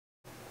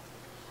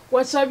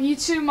What's up,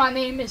 YouTube? My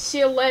name is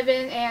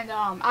C11, and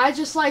I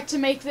just like to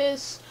make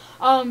this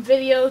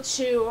video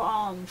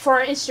for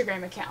our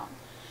Instagram account.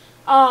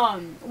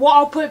 Well,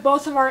 I'll put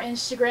both of our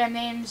Instagram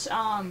names.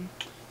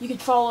 You can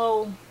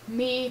follow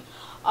me.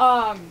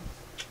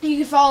 You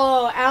can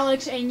follow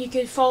Alex, and you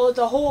can follow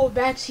the whole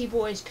Backseat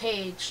Boys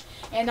page.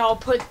 And I'll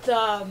put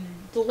the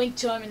link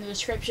to him in the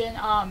description.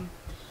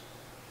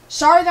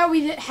 Sorry that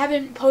we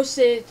haven't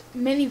posted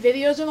many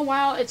videos in a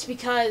while. It's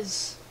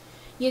because,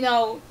 you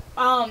know,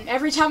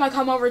 every time I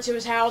come over to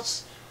his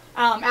house,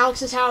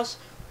 Alex's house,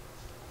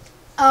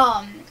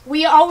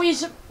 we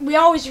always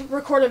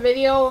record a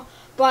video,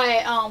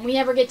 but we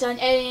never get done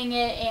editing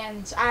it,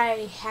 and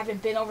I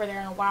haven't been over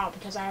there in a while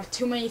because I have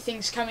too many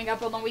things coming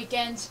up on the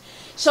weekends.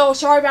 So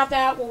sorry about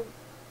that. Well,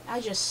 I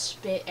just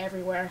spit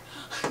everywhere.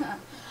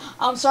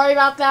 Sorry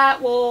about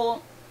that.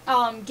 We'll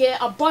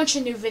get a bunch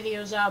of new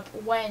videos up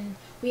when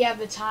we have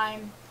the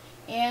time.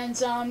 And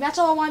that's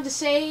all I wanted to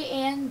say,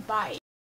 and bye.